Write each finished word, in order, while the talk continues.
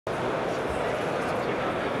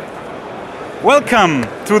Welcome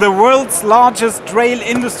to the world's largest rail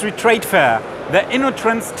industry trade fair, the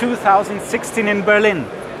Innotrans 2016 in Berlin.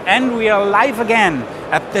 And we are live again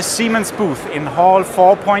at the Siemens booth in Hall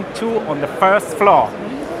 4.2 on the first floor.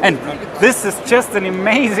 And this is just an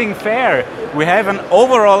amazing fair. We have an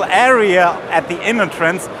overall area at the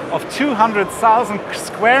Innotrans of 200,000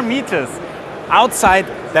 square meters. Outside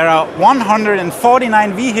there are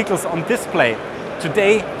 149 vehicles on display.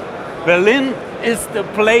 Today, Berlin is the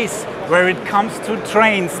place where it comes to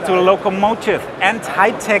trains, to locomotive and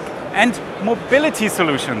high-tech and mobility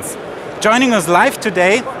solutions. Joining us live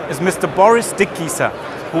today is Mr. Boris Dickgiesser,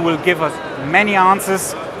 who will give us many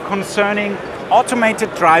answers concerning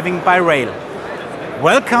automated driving by rail.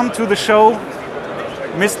 Welcome to the show,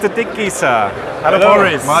 Mr. Dickgiesser. Hello,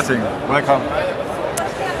 Boris. Martin, welcome.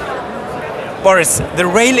 Boris, the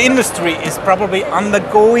rail industry is probably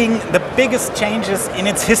undergoing the biggest changes in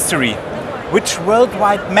its history. Which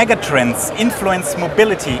worldwide megatrends influence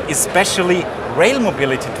mobility, especially rail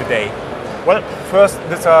mobility today? Well, first,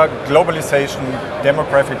 these are globalization,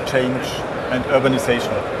 demographic change and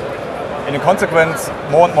urbanization. In consequence,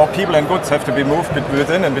 more and more people and goods have to be moved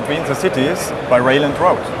within and between the cities by rail and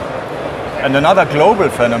road. And another global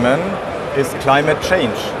phenomenon is climate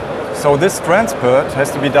change. So this transport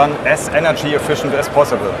has to be done as energy efficient as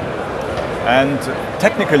possible. And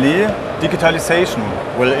technically, digitalization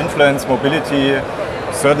will influence mobility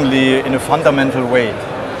certainly in a fundamental way.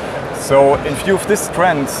 So in view of these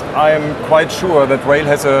trends, I'm quite sure that rail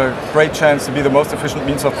has a great chance to be the most efficient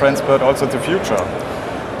means of transport also in the future.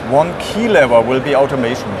 One key lever will be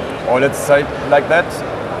automation, or let's say like that,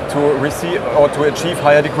 to achieve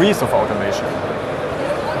higher degrees of automation.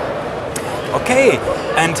 Okay,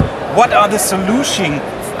 and what are the solutions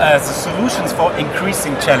for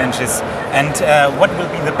increasing challenges, and what will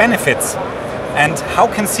be the benefits? And how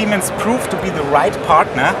can Siemens prove to be the right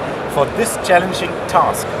partner for this challenging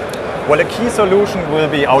task? Well, a key solution will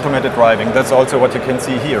be automated driving. That's also what you can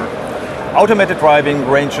see here. Automated driving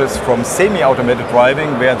ranges from semi-automated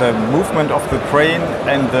driving, where the movement of the train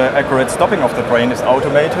and the accurate stopping of the train is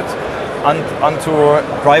automated, onto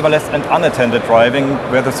driverless and unattended driving,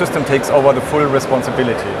 where the system takes over the full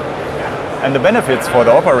responsibility. And the benefits for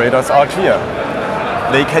the operators are clear.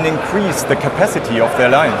 They can increase the capacity of their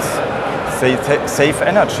lines. They save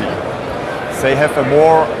energy. They have a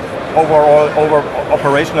more overall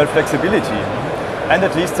operational flexibility. And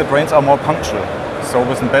at least the trains are more punctual, so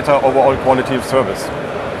with a better overall quality of service.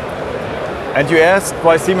 And you asked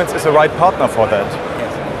why Siemens is the right partner for that.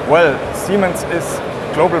 Yes. Well, Siemens is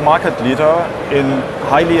global market leader in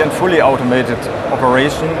highly and fully automated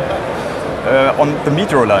operation on the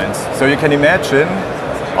metro lines. So you can imagine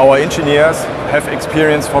our engineers have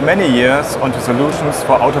experience for many years on the solutions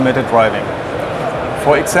for automated driving.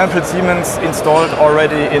 For example, Siemens installed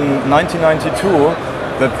already in 1992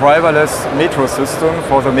 the driverless metro system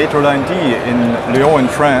for the Metro Line D in Lyon in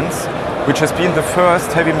France, which has been the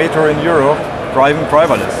first heavy metro in Europe driving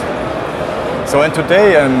driverless. So and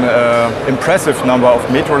today an impressive number of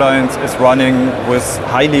metro lines is running with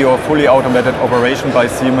highly or fully automated operation by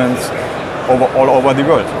Siemens all over the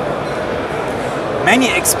world.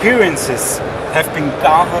 Many experiences have been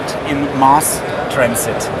gathered in mass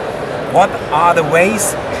transit. What are the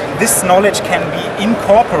ways this knowledge can be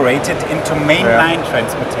incorporated into mainline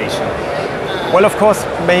transportation? Well, of course,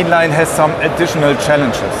 mainline has some additional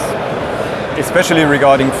challenges, especially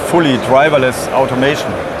regarding fully driverless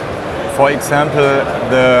automation. For example,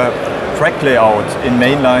 the track layout in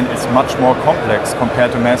mainline is much more complex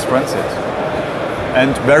compared to mass transit.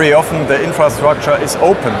 And very often the infrastructure is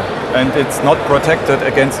open and it's not protected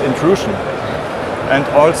against intrusion. And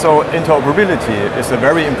also interoperability is a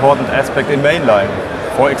very important aspect in mainline.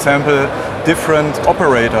 For example, different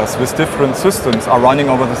operators with different systems are running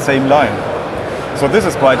over the same line. So this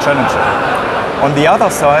is quite challenging. On the other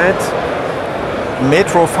side,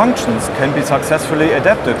 metro functions can be successfully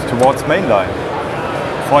adapted towards mainline.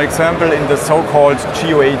 For example, in the so-called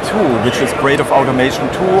GOA2, which is grade of automation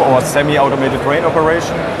 2 or semi-automated train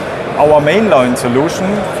operation, our mainline solution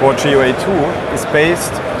for GOA2 is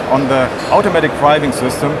based on the automatic driving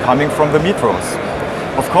system coming from the metros.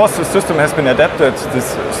 Of course, the system has been adapted.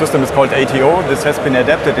 This system is called ATO. This has been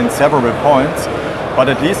adapted in several points, but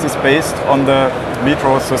at least it's based on the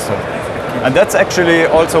metro system. And that's actually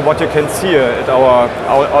also what you can see at our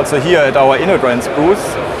Innotrans booth.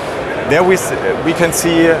 There we can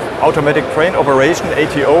see automatic train operation,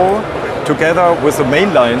 ATO, together with the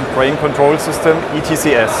mainline train control system,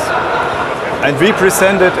 ETCs. And we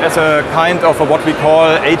present it as a kind of what we call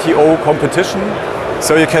ATO competition.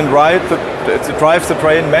 So you can drive the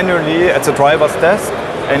train manually at the driver's desk,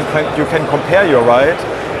 and you can compare your ride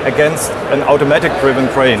against an automatic driven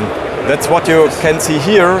train. That's what you can see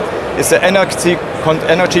here, is the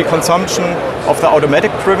energy consumption of the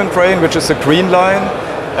automatic driven train, which is the green line,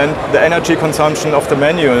 and the energy consumption of the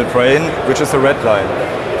manual train, which is the red line.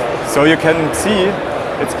 So you can see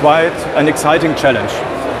it's quite an exciting challenge.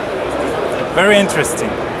 Very interesting.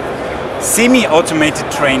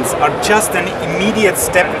 Semi-automated trains are just an immediate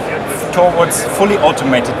step towards fully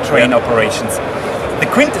automated train operations. The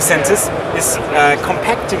quintessence is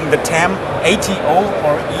compacting the term ATO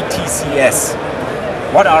or ETCs.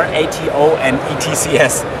 What are ATO and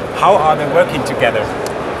ETCs? How are they working together?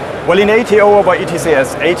 Well, in ATO over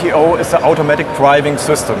ETCs, ATO is the automatic driving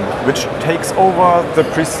system, which takes over the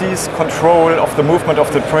precise control of the movement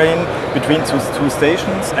of the train between two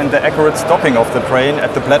stations and the accurate stopping of the train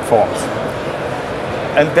at the platforms.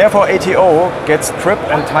 And therefore ATO gets trip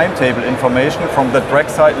and timetable information from the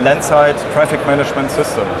trackside, landside traffic management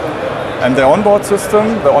system. And the onboard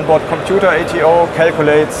system, the onboard computer ATO,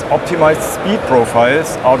 calculates optimized speed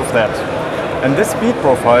profiles out of that. And these speed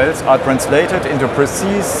profiles are translated into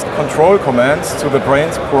precise control commands to the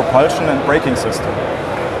train's propulsion and braking system.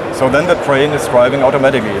 So then the train is driving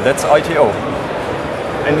automatically. That's ITO.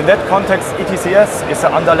 And in that context, ETCS is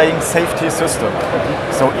the underlying safety system.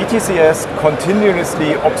 So ETCS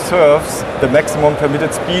continuously observes the maximum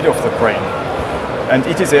permitted speed of the train. And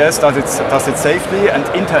ETCS does it safely and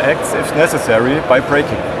interacts, if necessary, by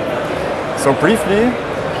braking. So briefly,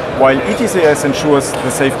 while ETCS ensures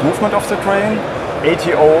the safe movement of the train,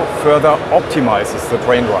 ATO further optimizes the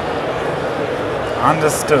train run.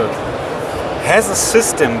 Understood. Has a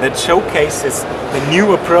system that showcases the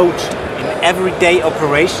new approach in everyday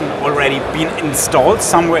operation already been installed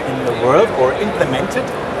somewhere in the world or implemented?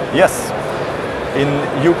 Yes. In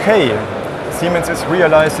UK, Siemens is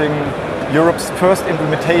realizing Europe's first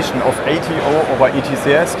implementation of ATO over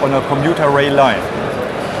ETCS on a commuter rail line.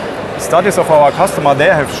 Studies of our customer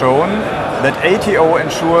there have shown that ATO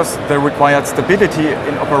ensures the required stability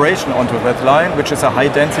in operation onto that line, which is a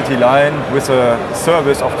high-density line with a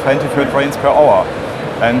service of 24 trains per hour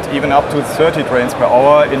and even up to 30 trains per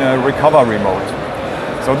hour in a recovery mode.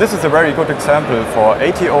 So this is a very good example for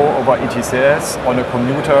ATO over ETCS on a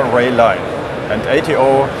commuter rail line. And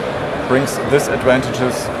ATO brings these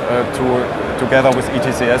advantages together with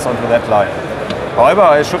ETCS onto that line. However,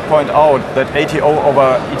 I should point out that ATO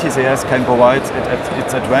over ETCS can provide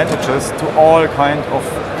its advantages to all kinds of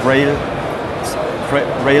rail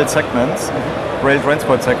segments, rail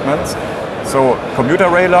transport segments. So commuter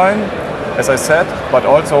rail line, as I said, but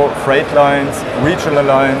also freight lines, regional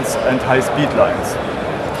lines and high-speed lines.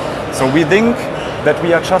 So we think that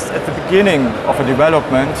we are just at the beginning of a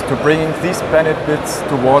development to bring these benefits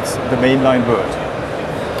towards the mainline world.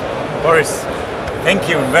 Boris, thank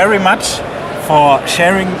you very much for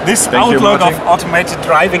sharing this outlook of automated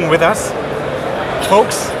driving with us.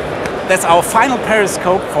 Folks, that's our final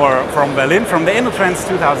Periscope from Berlin, from the Innotrans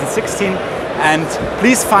 2016. And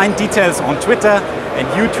please find details on Twitter and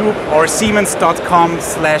YouTube or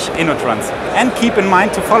siemens.com/Innotrans. And keep in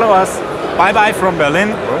mind to follow us. Bye bye from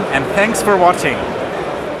Berlin and thanks for watching.